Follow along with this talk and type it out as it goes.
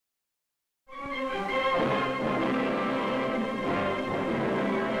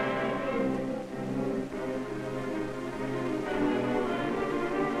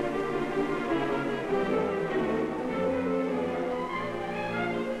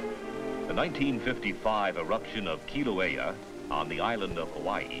The 1955 eruption of Kilauea on the island of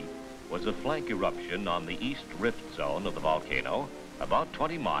Hawaii was a flank eruption on the east rift zone of the volcano, about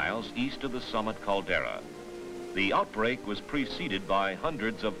 20 miles east of the summit caldera. The outbreak was preceded by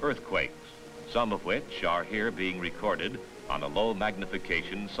hundreds of earthquakes, some of which are here being recorded on a low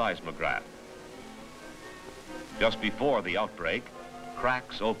magnification seismograph. Just before the outbreak,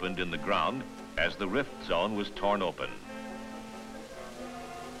 cracks opened in the ground as the rift zone was torn open.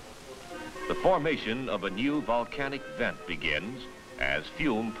 The formation of a new volcanic vent begins as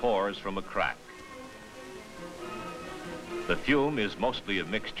fume pours from a crack. The fume is mostly a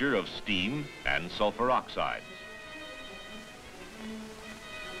mixture of steam and sulfur oxides.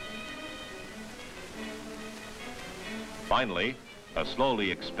 Finally, a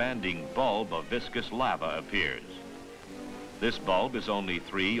slowly expanding bulb of viscous lava appears. This bulb is only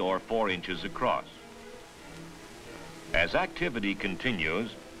 3 or 4 inches across. As activity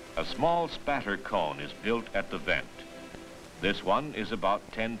continues, a small spatter cone is built at the vent. This one is about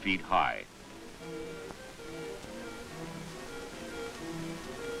 10 feet high.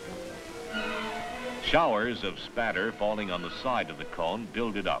 Showers of spatter falling on the side of the cone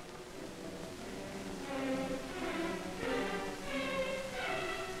build it up.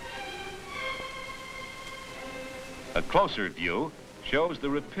 A closer view shows the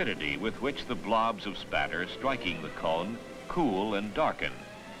rapidity with which the blobs of spatter striking the cone cool and darken.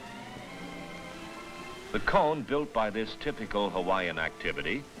 The cone built by this typical Hawaiian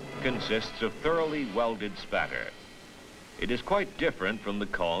activity consists of thoroughly welded spatter. It is quite different from the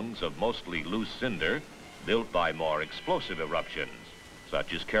cones of mostly loose cinder built by more explosive eruptions,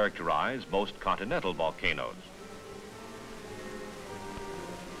 such as characterize most continental volcanoes.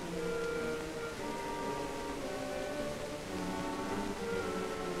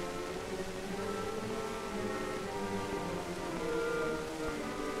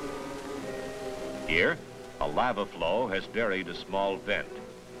 Here, a lava flow has buried a small vent,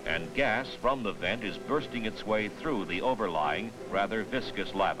 and gas from the vent is bursting its way through the overlying, rather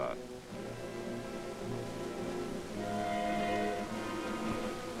viscous lava.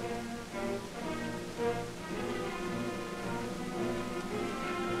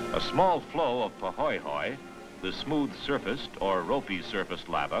 A small flow of pahoehoe, the smooth-surfaced or ropey-surfaced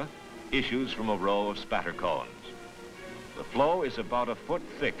lava, issues from a row of spatter cones. The flow is about a foot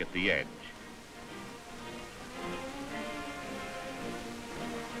thick at the edge.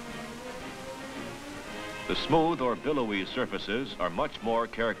 The smooth or billowy surfaces are much more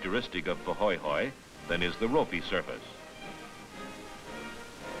characteristic of pahoehoe than is the ropey surface.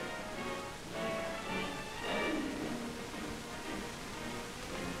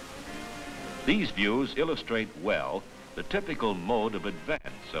 These views illustrate well the typical mode of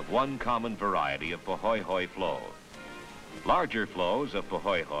advance of one common variety of pahoehoe flow. Larger flows of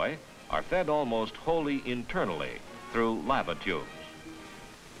pahoehoe are fed almost wholly internally through lava tubes.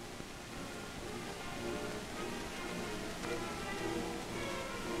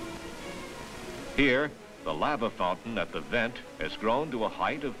 Here, the lava fountain at the vent has grown to a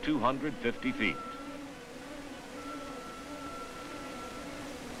height of 250 feet.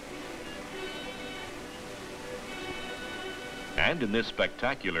 And in this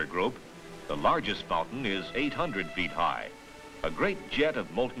spectacular group, the largest fountain is 800 feet high, a great jet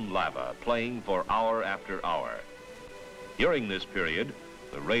of molten lava playing for hour after hour. During this period,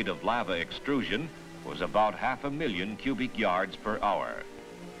 the rate of lava extrusion was about 500,000 cubic yards per hour.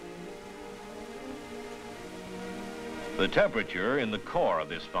 The temperature in the core of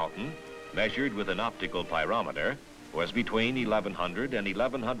this fountain, measured with an optical pyrometer, was between 1100 and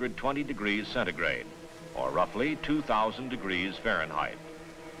 1120 degrees centigrade, or roughly 2,000 degrees Fahrenheit.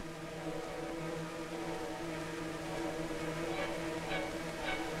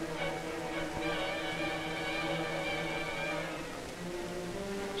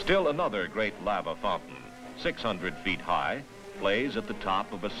 Still another great lava fountain, 600 feet high, plays at the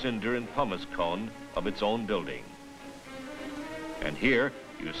top of a cinder and pumice cone of its own building. And here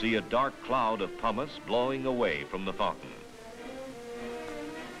you see a dark cloud of pumice blowing away from the fountain.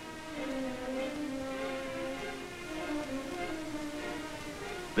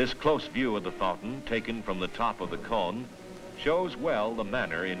 This close view of the fountain, taken from the top of the cone, shows well the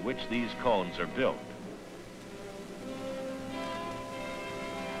manner in which these cones are built.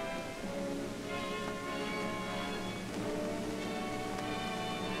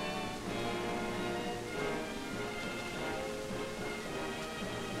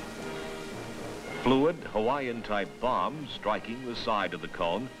 Fluid Hawaiian-type bombs striking the side of the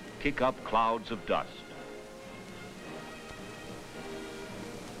cone kick up clouds of dust.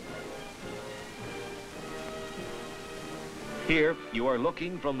 Here, you are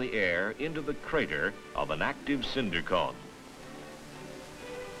looking from the air into the crater of an active cinder cone.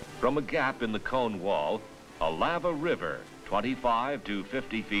 From a gap in the cone wall, a lava river, 25 to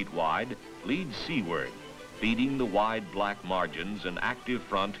 50 feet wide, leads seaward, feeding the wide black margins and active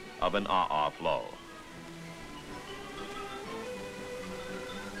front of an flow.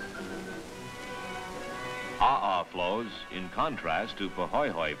 Flows, in contrast to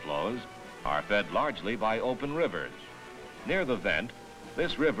Pahoehoe flows, are fed largely by open rivers. Near the vent,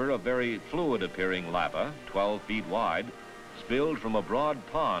 this river of very fluid-appearing lava, 12 feet wide, spilled from a broad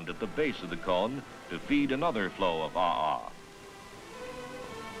pond at the base of the cone to feed another flow of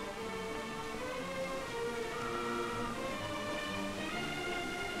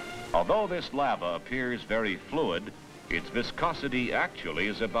Although this lava appears very fluid, its viscosity actually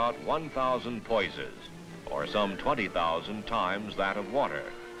is about 1,000 poises, or some 20,000 times that of water.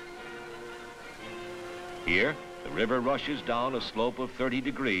 Here, the river rushes down a slope of 30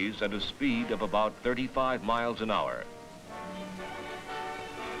 degrees at a speed of about 35 miles an hour.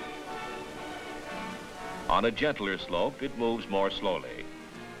 On a gentler slope, it moves more slowly.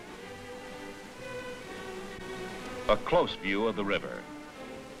 A close view of the river.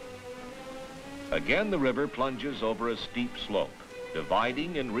 Again, the river plunges over a steep slope,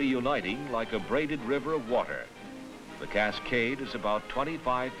 dividing and reuniting like a braided river of water. The cascade is about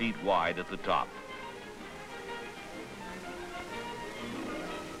 25 feet wide at the top.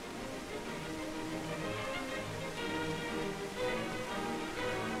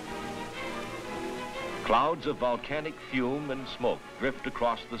 Clouds of volcanic fume and smoke drift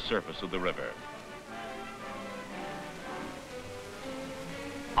across the surface of the river.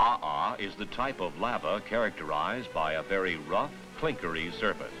 Is the type of lava characterized by a very rough, clinkery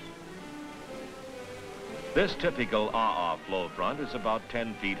surface. This typical flow front is about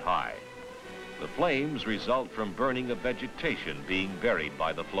 10 feet high. The flames result from burning of vegetation being buried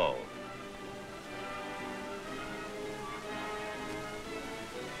by the flow.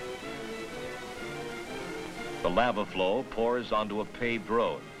 The lava flow pours onto a paved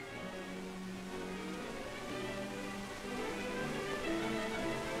road.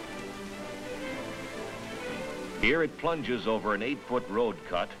 Here it plunges over an 8-foot road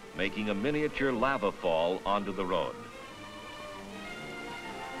cut, making a miniature lava fall onto the road.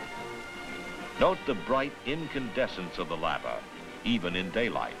 Note the bright incandescence of the lava, even in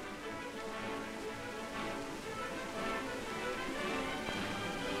daylight.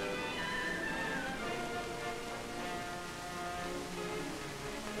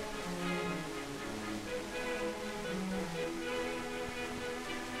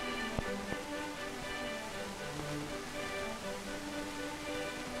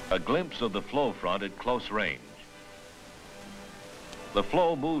 A glimpse of the flow front at close range. The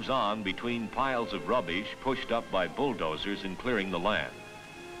flow moves on between piles of rubbish pushed up by bulldozers in clearing the land.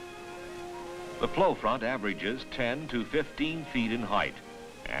 The flow front averages 10 to 15 feet in height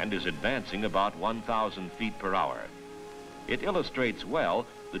and is advancing about 1,000 feet per hour. It illustrates well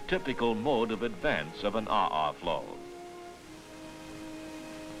the typical mode of advance of an flow.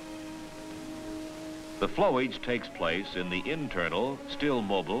 The flowage takes place in the internal, still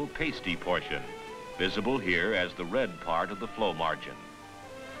mobile, pasty portion, visible here as the red part of the flow margin.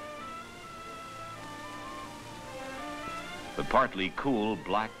 The partly cool,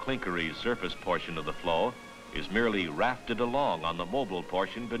 black clinkery surface portion of the flow is merely rafted along on the mobile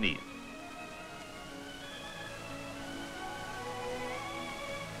portion beneath.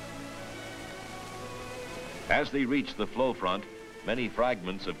 As they reach the flow front, many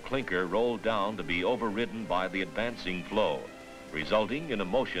fragments of clinker roll down to be overridden by the advancing flow, resulting in a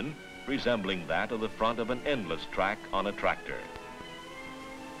motion resembling that of the front of an endless track on a tractor.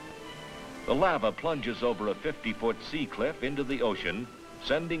 The lava plunges over a 50-foot sea cliff into the ocean,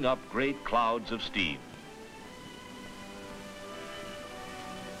 sending up great clouds of steam.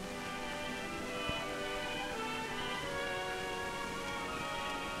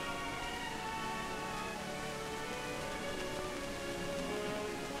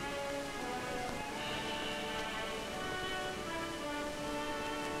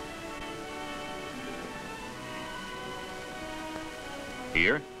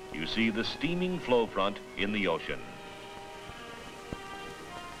 Here, you see the steaming flow front in the ocean.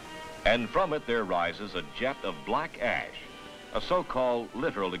 And from it there rises a jet of black ash, a so-called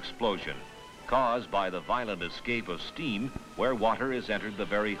literal explosion, caused by the violent escape of steam where water has entered the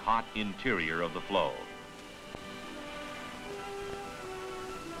very hot interior of the flow.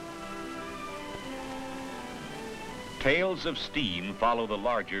 Tails of steam follow the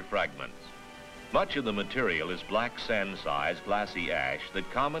larger fragments. Much of the material is black sand-sized glassy ash that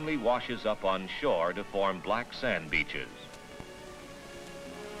commonly washes up on shore to form black sand beaches.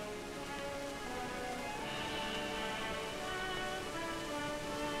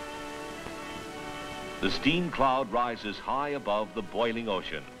 The steam cloud rises high above the boiling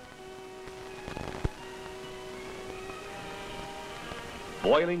ocean.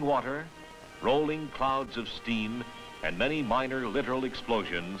 Boiling water, rolling clouds of steam, and many minor littoral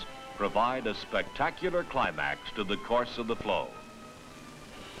explosions provide a spectacular climax to the course of the flow.